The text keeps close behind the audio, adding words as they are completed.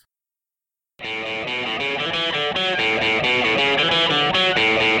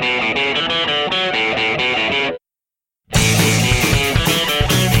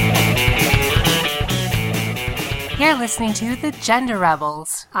listening to The Gender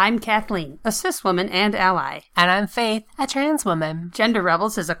Rebels. I'm Kathleen, a cis woman and ally. And I'm Faith, a trans woman. Gender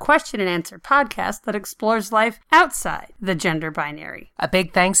Rebels is a question and answer podcast that explores life outside the gender binary. A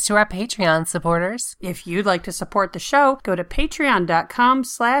big thanks to our Patreon supporters. If you'd like to support the show, go to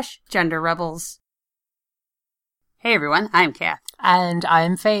patreon.com/genderrebels. Hey everyone, I'm Kath. And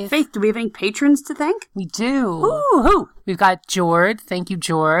I'm Faith. Faith, do we have any patrons to thank? We do. Woo-hoo. We've got Jord. Thank you,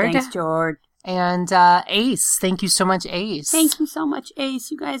 Jord. Thanks, Jord. And Ace. Thank you so much, Ace. Thank you so much, Ace.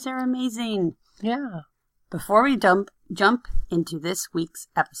 You guys are amazing. Yeah. Before we jump into this week's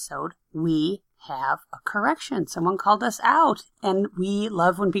episode, we have a correction. Someone called us out, and we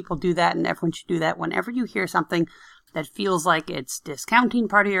love when people do that, and everyone should do that. Whenever you hear something that feels like it's discounting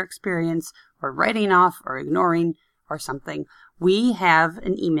part of your experience, or writing off, or ignoring, or something, we have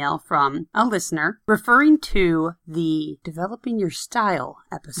an email from a listener referring to the Developing Your Style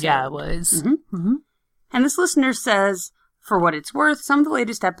episode. Yeah, it was. Mm-hmm. Mm-hmm. And this listener says, for what it's worth, some of the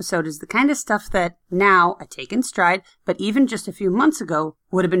latest episode is the kind of stuff that now I take in stride, but even just a few months ago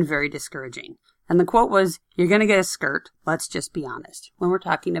would have been very discouraging. And the quote was, "You're going to get a skirt. Let's just be honest." When we're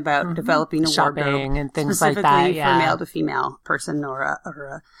talking about developing a shopping wardrobe, and things like that, for male to female person or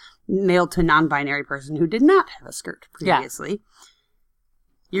a male to non-binary person who did not have a skirt previously.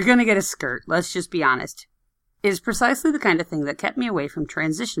 You're going to get a skirt. Let's just be honest. Is precisely the kind of thing that kept me away from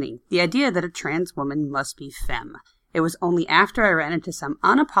transitioning. The idea that a trans woman must be femme. It was only after I ran into some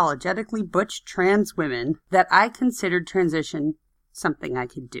unapologetically butch trans women that I considered transition something I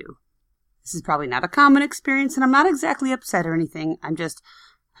could do. This is probably not a common experience, and I'm not exactly upset or anything. I'm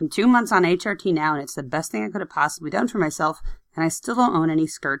 2 months on HRT now, and it's the best thing I could have possibly done for myself, and I still don't own any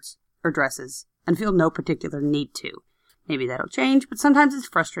skirts or dresses, and feel no particular need to. Maybe that'll change, but sometimes it's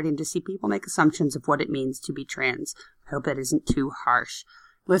frustrating to see people make assumptions of what it means to be trans. I hope that isn't too harsh.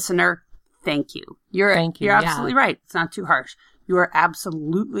 Listener, thank you. You're absolutely right. It's not too harsh. You are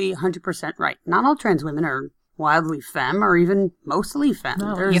absolutely 100% right. Not all trans women are wildly femme or even mostly femme.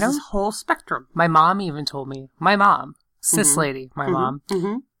 No, there's this whole spectrum. My mom even told me. My mom, cis lady, my mom,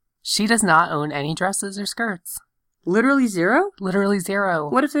 she does not own any dresses or skirts. Literally zero? Literally zero.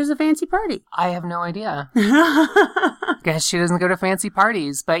 What if there's a fancy party? I have no idea. Guess she doesn't go to fancy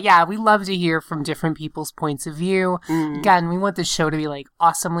parties. But yeah, we love to hear from different people's points of view. Again, we want this show to be like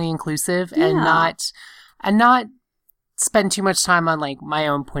awesomely inclusive and not spend too much time on like my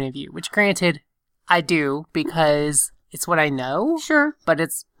own point of view, which granted I do because it's what I know. Sure. But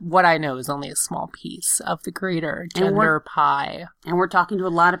it's what I know is only a small piece of the greater gender pie. And we're talking to a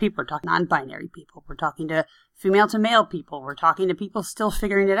lot of people. We're talking non-binary people. We're talking to female to male people. We're talking to people still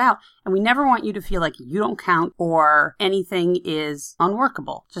figuring it out. And we never want you to feel like you don't count or anything is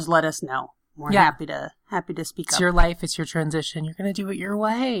unworkable. Just let us know. We're happy to speak up. It's your life. It's your transition. You're going to do it your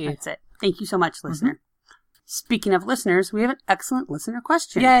way. That's it. Thank you so much, listener. Speaking of listeners, we have an excellent listener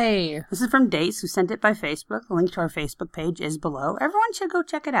question. Yay! This is from Dace, who sent it by Facebook. The link to our Facebook page is below. Everyone should go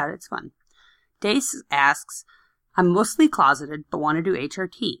check it out. It's fun. Dace asks, I'm mostly closeted, but want to do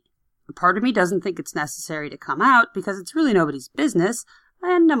HRT. A part of me doesn't think it's necessary to come out because it's really nobody's business,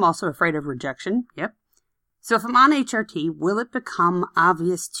 and I'm also afraid of rejection. Yep. So if I'm on HRT, will it become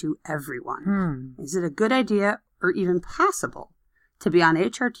obvious to everyone? Is it a good idea or even possible to be on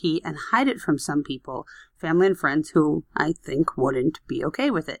HRT and hide it from some people, family and friends who I think wouldn't be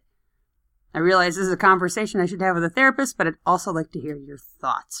okay with it? I realize this is a conversation I should have with a therapist, but I'd also like to hear your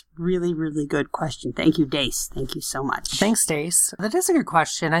thoughts. Really, really good question. Thank you, Dace. Thank you so much. Thanks, Dace. That is a good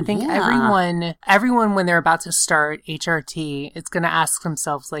question. I think everyone when they're about to start HRT, it's going to ask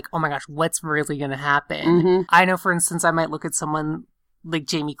themselves like, oh my gosh, what's really going to happen? I know, for instance, I might look at someone like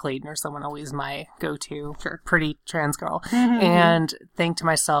Jamie Clayton or someone, always my go-to pretty trans girl, and think to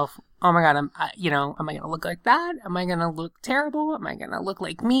myself, oh my God, am I going to look like that? Am I going to look terrible? Am I going to look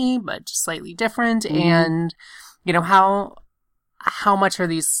like me, but just slightly different? And, how much are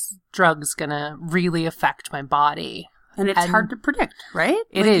these drugs going to really affect my body? And it's hard to predict, right?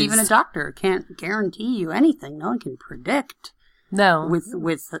 It is. Even a doctor can't guarantee you anything. No one can predict. No. With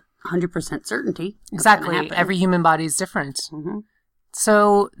 100% certainty. Exactly. Every human body is different.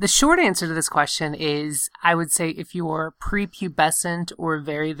 So the short answer to this question is, I would say if you're prepubescent or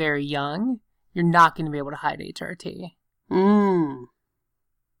very, very young, you're not going to be able to hide HRT.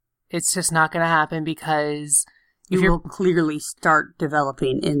 It's just not going to happen because you will clearly start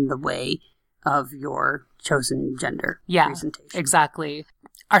developing in the way of your chosen gender presentation. Exactly.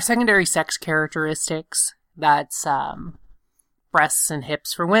 Our secondary sex characteristics, that's breasts and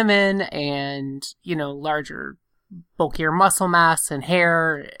hips for women and, larger bulkier muscle mass and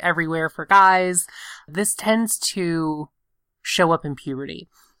hair everywhere for guys. This tends to show up in puberty.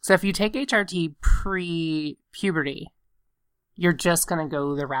 So if you take HRT pre-puberty, you're just going to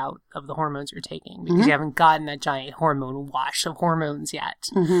go the route of the hormones you're taking because you haven't gotten that giant hormone wash of hormones yet.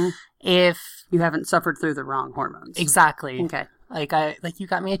 If you haven't suffered through the wrong hormones. Exactly. Okay. Like you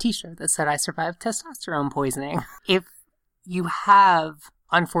got me a t-shirt that said I survived testosterone poisoning. If you have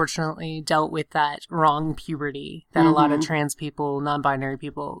unfortunately dealt with that wrong puberty that a lot of trans people, non-binary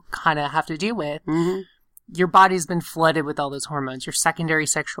people kind of have to deal with, your body's been flooded with all those hormones. Your secondary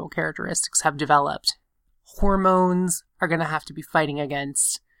sexual characteristics have developed. Hormones are going to have to be fighting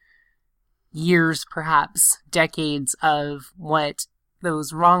against years, perhaps decades of what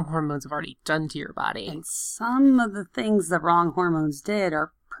those wrong hormones have already done to your body. And some of the things the wrong hormones did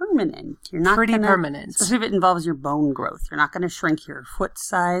are permanent. You're not pretty permanent. Especially if it involves your bone growth. You're not going to shrink your foot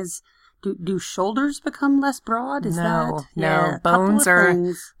size. Do shoulders become less broad? No. Yeah, bones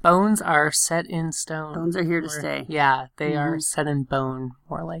are set in stone. Bones are here to stay. Yeah, they are set in bone,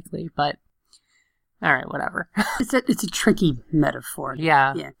 more likely. But all right, whatever. It's a tricky metaphor.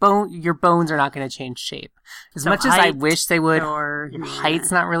 Yeah. Your bones are not going to change shape as much as I wish they would. Your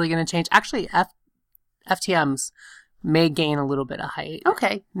height's not really going to change. Actually, FTMs may gain a little bit of height.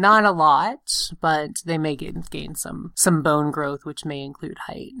 Okay. Not a lot, but they may gain some bone growth, which may include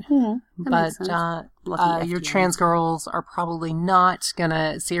height. But your trans girls are probably not going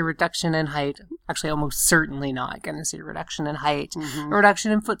to see a reduction in height. Actually, almost certainly not going to see a reduction in height, a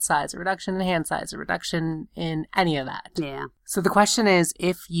reduction in foot size, a reduction in hand size, a reduction in any of that. Yeah. So the question is,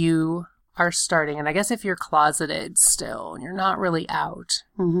 if you are starting, and I guess if you're closeted still and you're not really out,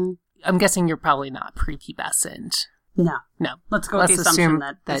 I'm guessing you're probably not prepubescent. No. Let's assume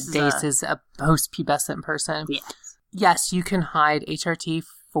that Dace is a post-pubescent person. Yes. Yes, you can hide HRT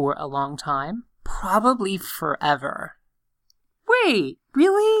for a long time. Probably forever. Wait,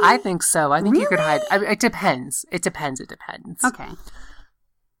 really? I think so. I think you could hide. It depends. It depends. Okay.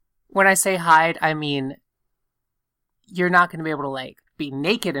 When I say hide, I mean you're not going to be able to be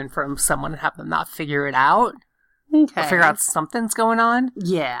naked in front of someone and have them not figure it out. Okay. Or figure out something's going on.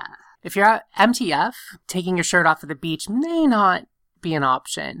 Yeah. If you're at MTF, taking your shirt off at the beach may not be an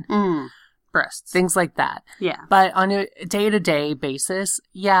option. Breasts. Things like that. Yeah. But on a day-to-day basis,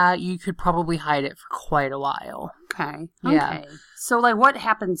 yeah, you could probably hide it for quite a while. Okay. Yeah. Okay. So, what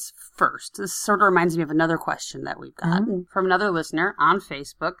happens first? This sort of reminds me of another question that we've gotten from another listener on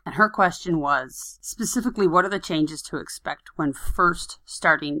Facebook. And her question was, specifically, what are the changes to expect when first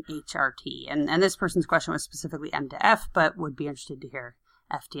starting HRT? And this person's question was specifically M to F, but would be interested to hear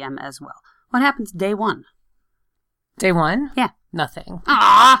FTM as well. What happens day one? Day one? Yeah. Nothing.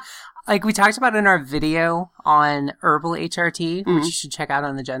 Ah! Like we talked about in our video on herbal HRT, which you should check out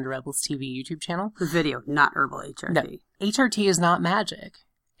on the Gender Rebels TV YouTube channel. The video, not herbal HRT. No, HRT is not magic.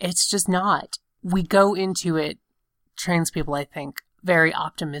 It's just not. We go into it, trans people, I think, very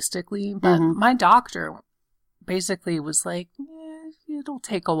optimistically, but my doctor basically was like, it'll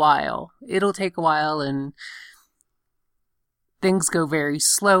take a while. And things go very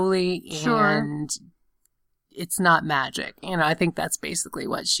slowly, and it's not magic. I think that's basically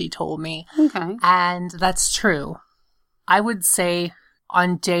what she told me. Okay. And that's true. I would say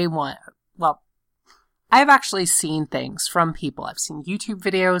on day one, I've actually seen things from people. I've seen YouTube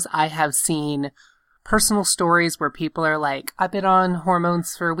videos. I have seen personal stories where people are like, I've been on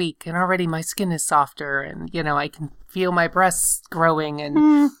hormones for a week and already my skin is softer and, I can feel my breasts growing.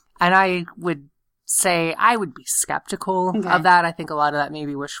 And I would say I would be skeptical of that. I think a lot of that may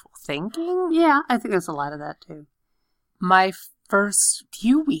be wishful thinking. Yeah, I think there's a lot of that too. My first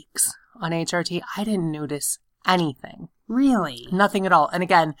few weeks on HRT, I didn't notice anything. Really? Nothing at all. And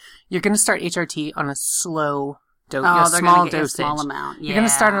again, you're going to start HRT on a slow dose, a small dosage. A small amount. Yeah. You're going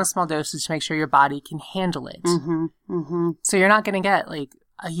to start on a small dosage to make sure your body can handle it. So you're not going to get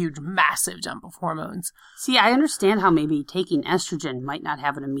a huge, massive jump of hormones. See, I understand how maybe taking estrogen might not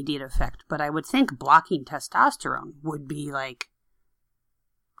have an immediate effect, but I would think blocking testosterone would be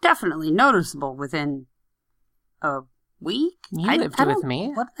definitely noticeable within a week. You lived with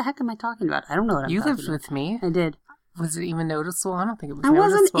me. What the heck am I talking about? I don't know what I'm talking about. You lived with me. I did. Was it even noticeable? I don't think it was noticeable. I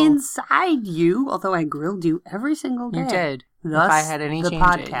noticeable. wasn't inside you, although I grilled you every single day. You did. Thus, if I had any changes.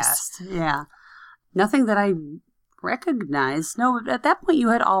 Podcast. Yeah. Nothing that I recognized. No, at that point you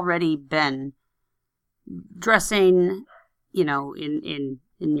had already been dressing, in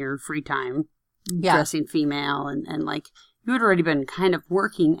your free time, dressing female, and you had already been kind of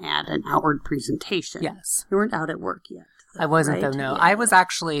working at an outward presentation. Yes. You weren't out at work yet. I wasn't, though, no. Yeah. I was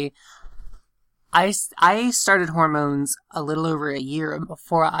actually... I started hormones a little over a year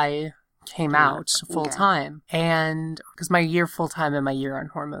before I came out full time. And because my year full time and my year on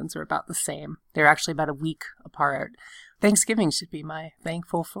hormones are about the same. They're actually about a week apart. Thanksgiving should be my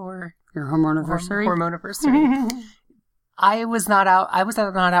thankful for your hormone anniversary. Hormone anniversary. I was not out. I was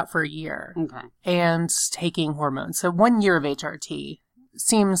not out for a year. Okay. And taking hormones. So 1 year of HRT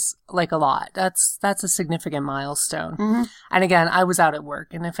seems like a lot. That's a significant milestone. Mm-hmm. And again, I was out at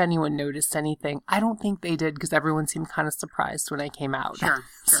work, and if anyone noticed anything, I don't think they did because everyone seemed kind of surprised when I came out. Sure.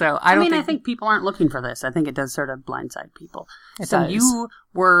 So I think people aren't looking for this. I think it does sort of blindside people. It so does. You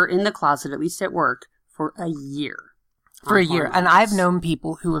were in the closet, at least at work, for a year. For a year. And I've known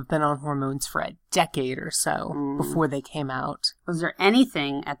people who have been on hormones for a decade or so before they came out. Was there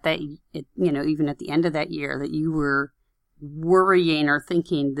anything at that, even at the end of that year that you were worrying or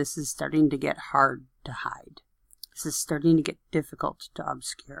thinking this is starting to get hard to hide? This is starting to get difficult to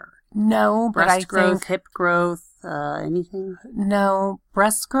obscure? No, but breast growth, hip growth, anything? No,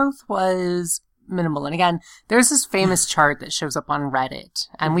 breast growth was minimal. And again, there's this famous chart that shows up on Reddit,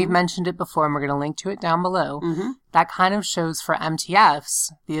 and we've mentioned it before, and we're going to link to it down below. That kind of shows for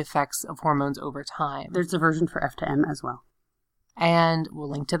MTFs the effects of hormones over time. There's a version for F to M as well. And we'll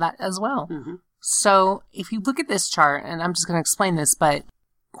link to that as well. So if you look at this chart, and I'm just going to explain this, but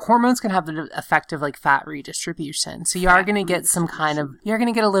hormones can have the effect of like fat redistribution. So you are going to get you're going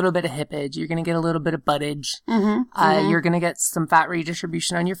to get a little bit of hippage. You're going to get a little bit of buttage. You're going to get some fat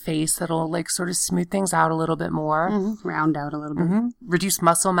redistribution on your face that'll like sort of smooth things out a little bit more. Round out a little bit. Reduce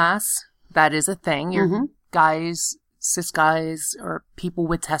muscle mass. That is a thing. Your guys, cis guys, or people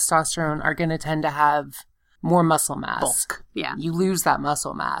with testosterone are going to tend to have more muscle mass. Bulk. Yeah. You lose that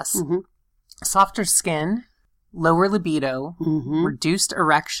muscle mass. Softer skin, lower libido, reduced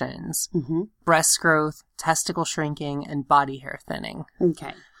erections, breast growth, testicle shrinking, and body hair thinning.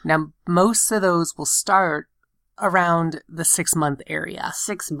 Okay. Now, most of those will start around the 6-month area.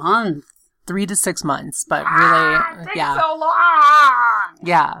 6 months? 3 to 6 months, but really, yeah. So long!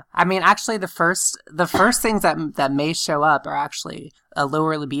 Yeah. I mean, actually, the first things that may show up are actually a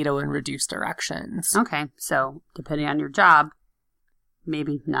lower libido and reduced erections. Okay. So, depending on your job,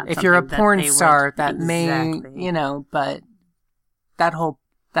 maybe not. If you're a porn star, that may, but that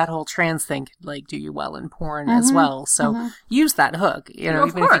whole trans thing could like do you well in porn as well. So use that hook, even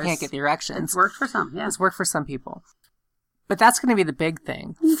if you can't get the erections. It's worked for some, yeah. It's worked for some people. But that's going to be the big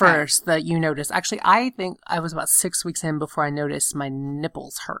thing first that you notice. Actually, I think I was about 6 weeks in before I noticed my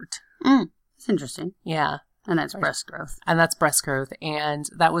nipples hurt. That's interesting. Yeah. And that's breast growth. And that's breast growth. And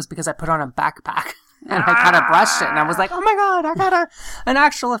that was because I put on a backpack. And I kind of brushed it, and I was like, "Oh my god, I got an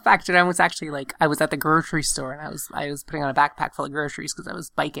actual effect." And I was actually like, I was at the grocery store, and I was putting on a backpack full of groceries because I was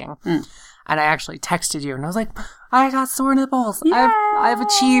biking. And I actually texted you, and I was like, "I got sore nipples. Yay! I've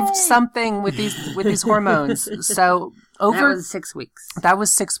achieved something with these hormones." So that was 6 weeks. That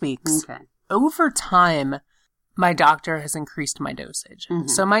was 6 weeks. Okay. Over time, my doctor has increased my dosage.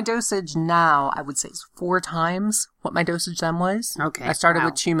 So my dosage now, I would say, is 4 times what my dosage then was. Okay. I started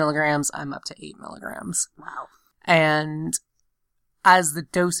with 2 milligrams. I'm up to 8 milligrams. Wow. And as the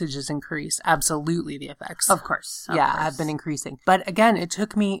dosages increase, absolutely the effects. Of course. Have been increasing. But again, it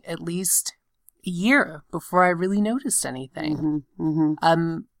took me at least a year before I really noticed anything.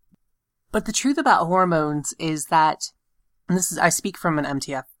 But the truth about hormones is that, and this is, I speak from an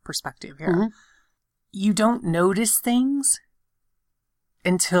MTF perspective here, you don't notice things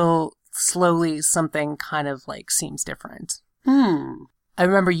until slowly something kind of like seems different. I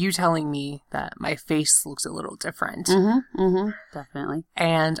remember you telling me that my face looks a little different. Definitely.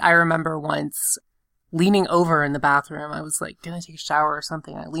 And I remember once leaning over in the bathroom. I was like, gonna take a shower or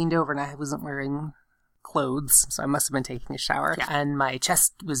something. I leaned over and I wasn't wearing clothes, so I must have been taking a shower. Yeah. And my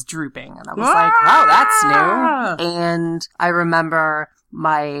chest was drooping. And I was like, oh, that's new. And I remember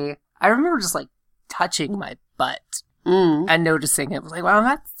just like touching my butt and noticing it. I was like, wow,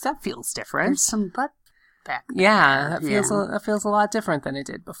 that feels different. There's some butt back there. Yeah, that feels a lot different than it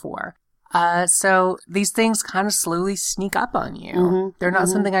did before. So these things kind of slowly sneak up on you. They're not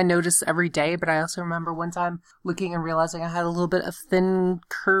something I notice every day, but I also remember one time looking and realizing I had a little bit of thin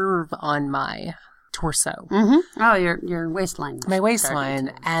curve on my torso. Oh, your waistline. My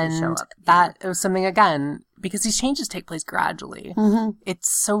waistline. And that it was something, again, because these changes take place gradually. It's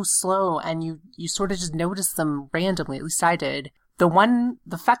so slow, and you sort of just notice them randomly. At least I did. The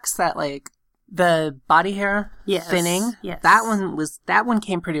effects that like the body hair thinning, that one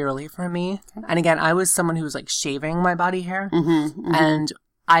came pretty early for me. Okay. And again, I was someone who was like shaving my body hair, and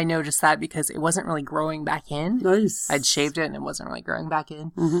I noticed that because it wasn't really growing back in. Nice. I'd shaved it and it wasn't really growing back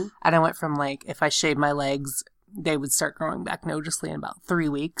in. And I went from like, if I shaved my legs, they would start growing back noticeably in about 3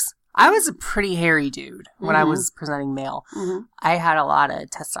 weeks. I was a pretty hairy dude when I was presenting male. I had a lot of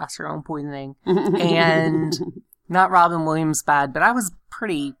testosterone poisoning and not Robin Williams bad, but I was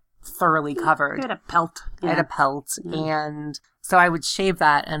pretty thoroughly covered. You had a pelt. I had a pelt. And so I would shave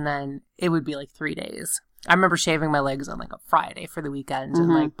that and then it would be like 3 days. I remember shaving my legs on like a Friday for the weekend and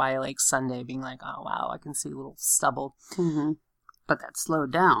like by like Sunday being like, oh wow, I can see a little stubble. But that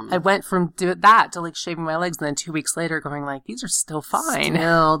slowed down. I went from that to like shaving my legs and then 2 weeks later going like, these are still fine.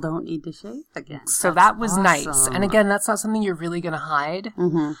 Still don't need to shave again. So that was nice. And again, that's not something you're really going to hide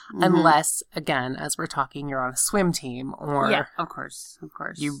unless, again, as we're talking, you're on a swim team or... Yeah, of course.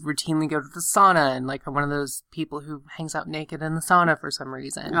 You routinely go to the sauna and like are one of those people who hangs out naked in the sauna for some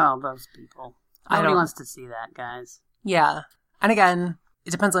reason. Oh, those people. Nobody wants to see that, guys. Yeah. And again,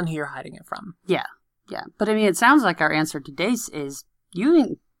 it depends on who you're hiding it from. Yeah. Yeah. But I mean, it sounds like our answer to Dace is you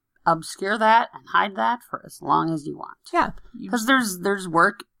can obscure that and hide that for as long as you want. Yeah. Because there's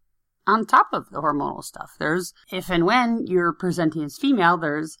work on top of the hormonal stuff. There's, if and when you're presenting as female,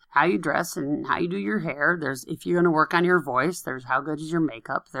 there's how you dress and how you do your hair. There's if you're going to work on your voice. There's how good is your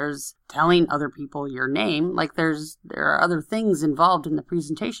makeup. There's telling other people your name. Like there are other things involved in the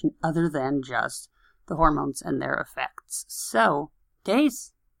presentation other than just the hormones and their effects. So,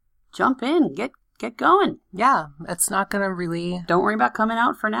 Dace, jump in, get going. Yeah, it's not going to really... Don't worry about coming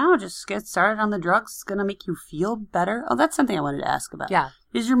out for now. Just get started on the drugs. It's going to make you feel better. Oh, that's something I wanted to ask about. Yeah.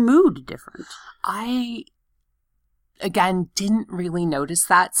 Is your mood different? I, again, didn't really notice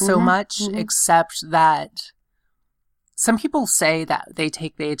that so much, except that some people say that they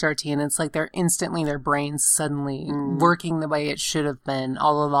take the HRT and it's like their brain's suddenly working the way it should have been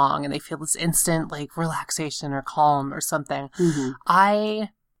all along and they feel this instant like relaxation or calm or something. I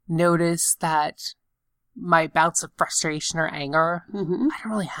noticed that my bouts of frustration or anger, I don't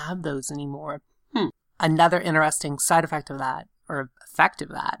really have those anymore. Another interesting side effect of that, or effect of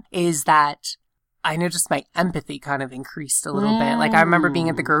that, is that I noticed my empathy kind of increased a little bit. Like I remember being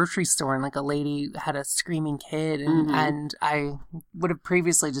at the grocery store and like a lady had a screaming kid and I would have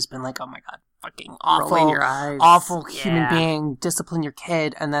previously just been like, oh my God, fucking awful, rolling your eyes. Awful human being, discipline your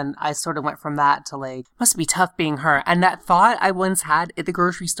kid. And then I sort of went from that to like, must be tough being her. And that thought I once had at the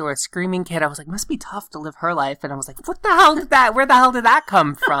grocery store, a screaming kid, I was like, must be tough to live her life. And I was like, where the hell did that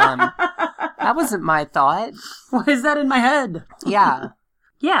come from? That wasn't my thought. Why is that in my head? Yeah.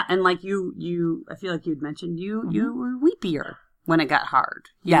 Yeah, and like you, I feel like you'd mentioned you were weepier when it got hard.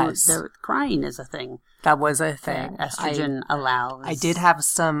 Yes. Crying is a thing. That was a thing. Estrogen allows. I did have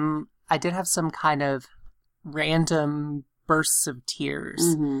some kind of random bursts of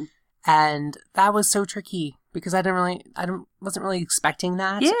tears. And that was so tricky because wasn't really expecting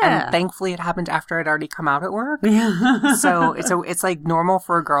that. Yeah. And thankfully it happened after I'd already come out at work. So it's like normal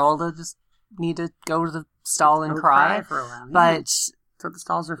for a girl to just need to go to the stall and cry for a while. But that's what the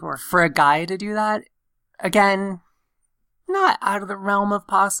stalls are for. For a guy to do that, again, not out of the realm of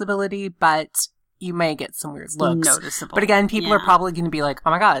possibility, but you may get some weird looks. Noticeable. But again, people are probably going to be like,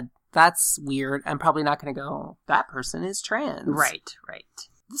 oh my God, that's weird. I'm probably not going to go, that person is trans. Right.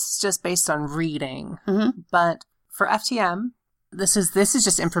 This is just based on reading. But for FTM, this is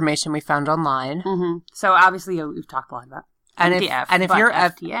just information we found online. So obviously we've talked a lot about MDF, and if you're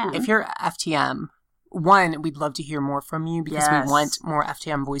FTM. If you're FTM, one, we'd love to hear more from you because we want more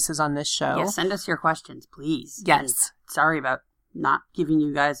FTM voices on this show. Yes, send us your questions, please. Yes. And sorry about not giving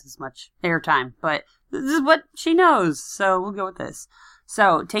you guys as much airtime, but this is what she knows, so we'll go with this.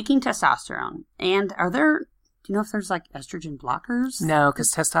 So, taking testosterone, and do you know if there's like estrogen blockers? No,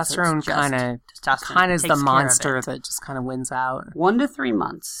 because testosterone kind of is the monster that just kind of wins out. 1 to 3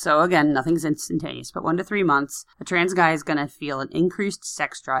 months. So again, nothing's instantaneous, but 1 to 3 months, a trans guy is going to feel an increased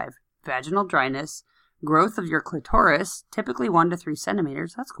sex drive, vaginal dryness, growth of your clitoris, typically 1 to 3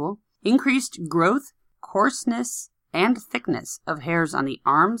 centimeters. That's cool. Increased growth, coarseness, and thickness of hairs on the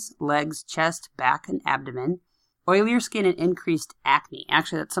arms, legs, chest, back, and abdomen. Oilier skin and increased acne.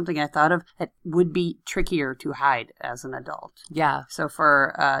 Actually, that's something I thought of that would be trickier to hide as an adult. Yeah. So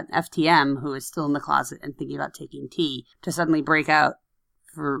for an FTM who is still in the closet and thinking about taking T to suddenly break out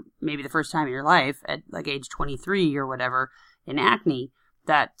for maybe the first time in your life at like age 23 or whatever in acne,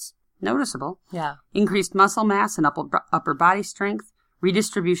 that's noticeable. Yeah. Increased muscle mass and upper body strength.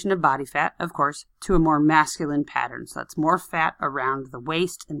 Redistribution of body fat, of course, to a more masculine pattern. So that's more fat around the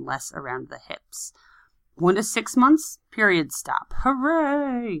waist and less around the hips. 1 to 6 months, period stop.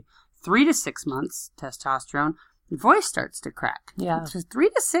 Hooray! 3 to 6 months, testosterone, voice starts to crack. Yeah. So 3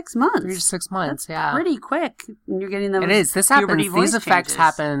 to 6 months. 3 to 6 months, That's pretty quick. And you're getting those. It is. This happens. These effects changes.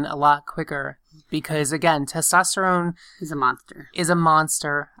 happen a lot quicker because, again, testosterone is a monster.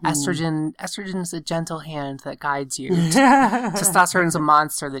 Estrogen is a gentle hand that guides you. Testosterone is a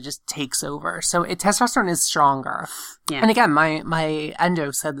monster that just takes over. So testosterone is stronger. Yeah. And again, my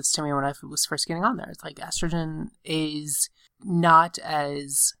endo said this to me when I was first getting on there. It's like estrogen is not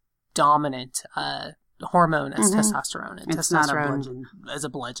as dominant hormone as testosterone. And it's testosterone not a bludgeon. is a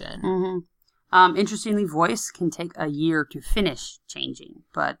bludgeon. Interestingly, voice can take a year to finish changing,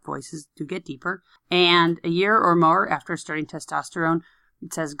 but voices do get deeper. And a year or more after starting testosterone,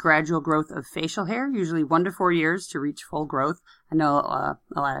 it says gradual growth of facial hair, usually 1 to 4 years to reach full growth. I know a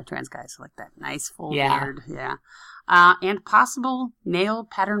lot of trans guys like that nice full beard. Yeah. And possible nail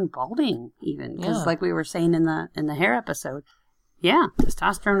pattern balding even, because like we were saying in the hair episode,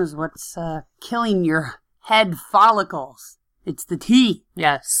 testosterone is what's killing your head follicles. It's the T.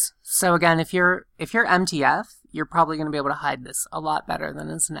 Yes. So again, if you're MTF, you're probably going to be able to hide this a lot better than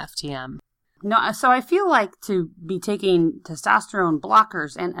as an FTM. No, so I feel like to be taking testosterone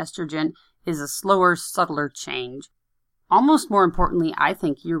blockers and estrogen is a slower, subtler change. Almost more importantly, I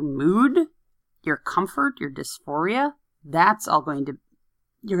think your mood, your comfort, your dysphoria, that's all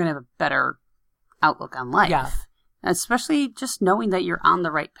you're going to have a better outlook on life. Yeah. Especially just knowing that you're on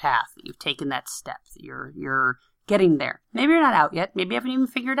the right path, that you've taken that step, that you're getting there. Maybe you're not out yet. Maybe you haven't even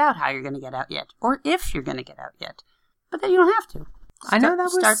figured out how you're going to get out yet, or if you're going to get out yet. But then you don't have to.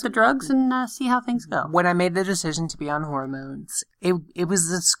 Start the drugs and see how things go. When I made the decision to be on hormones, it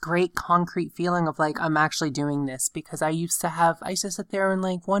was this great concrete feeling of like, I'm actually doing this, because I used to sit there and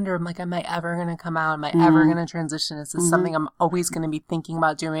like wonder, I'm like, am I ever going to come out? Am I ever going to transition? Is this something I'm always going to be thinking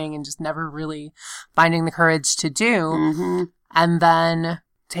about doing and just never really finding the courage to do? And then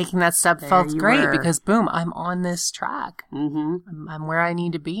taking that step felt great because boom, I'm on this track. I'm where I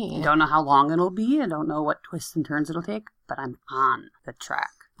need to be. I don't know how long it'll be. I don't know what twists and turns it'll take, but I'm on the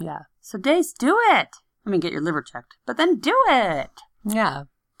track. Yeah. So Days, do it. I mean, get your liver checked, but then do it. Yeah.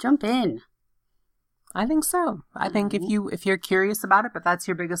 Jump in. I think so. I think if you're curious about it, but that's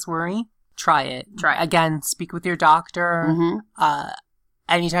your biggest worry, try it. Again, speak with your doctor.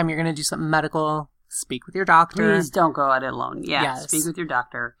 Anytime you're going to do something medical, speak with your doctor. Please don't go at it alone. Yes. Speak with your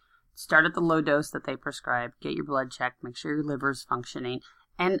doctor. Start at the low dose that they prescribe. Get your blood checked. Make sure your liver's functioning.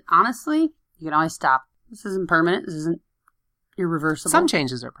 And honestly, you can always stop. This isn't permanent. This isn't irreversible. Some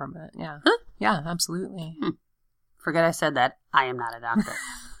changes are permanent. Yeah. Huh? Yeah, absolutely. Forget I said that. I am not a doctor.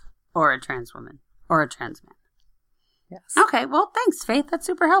 Or a trans woman. Or a trans man. Yes. Okay. Well, thanks, Faith. That's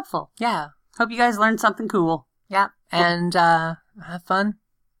super helpful. Yeah. Hope you guys learned something cool. Yeah. And have fun.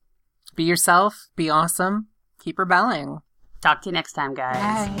 Be yourself. Be awesome. Keep rebelling. Talk to you next time,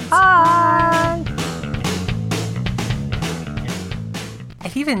 guys. Bye.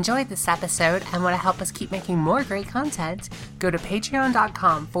 If you've enjoyed this episode and want to help us keep making more great content, go to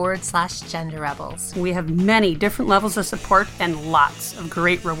patreon.com/genderrebels. We have many different levels of support and lots of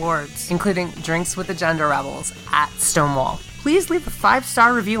great rewards, including drinks with the Gender Rebels at Stonewall. Please leave a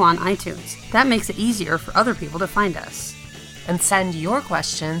 5-star review on iTunes. That makes it easier for other people to find us. And send your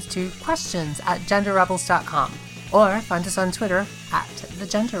questions to questions@genderrebels.com. Or find us on Twitter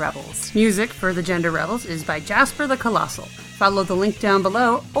 @TheGenderRebels. Music for The Gender Rebels is by Jasper the Colossal. Follow the link down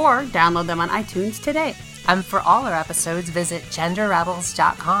below or download them on iTunes today. And for all our episodes, visit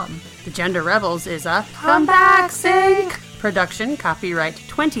genderrebels.com. The Gender Rebels is a Comeback Sync production, copyright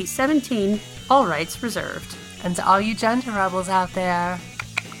 2017, all rights reserved. And to all you Gender Rebels out there,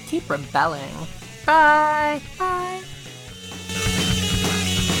 keep rebelling. Bye. Bye.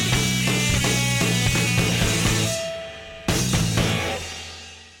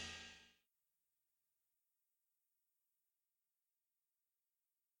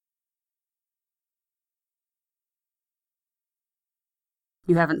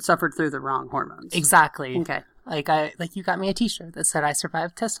 You haven't suffered through the wrong hormones. Exactly. Okay. Like you got me a t-shirt that said I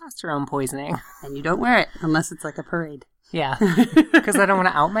survived testosterone poisoning. And you don't wear it unless it's like a parade. Yeah. Because I don't want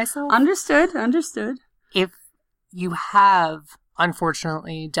to out myself. Understood. If you have,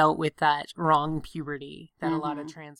 unfortunately, dealt with that wrong puberty that a lot of trans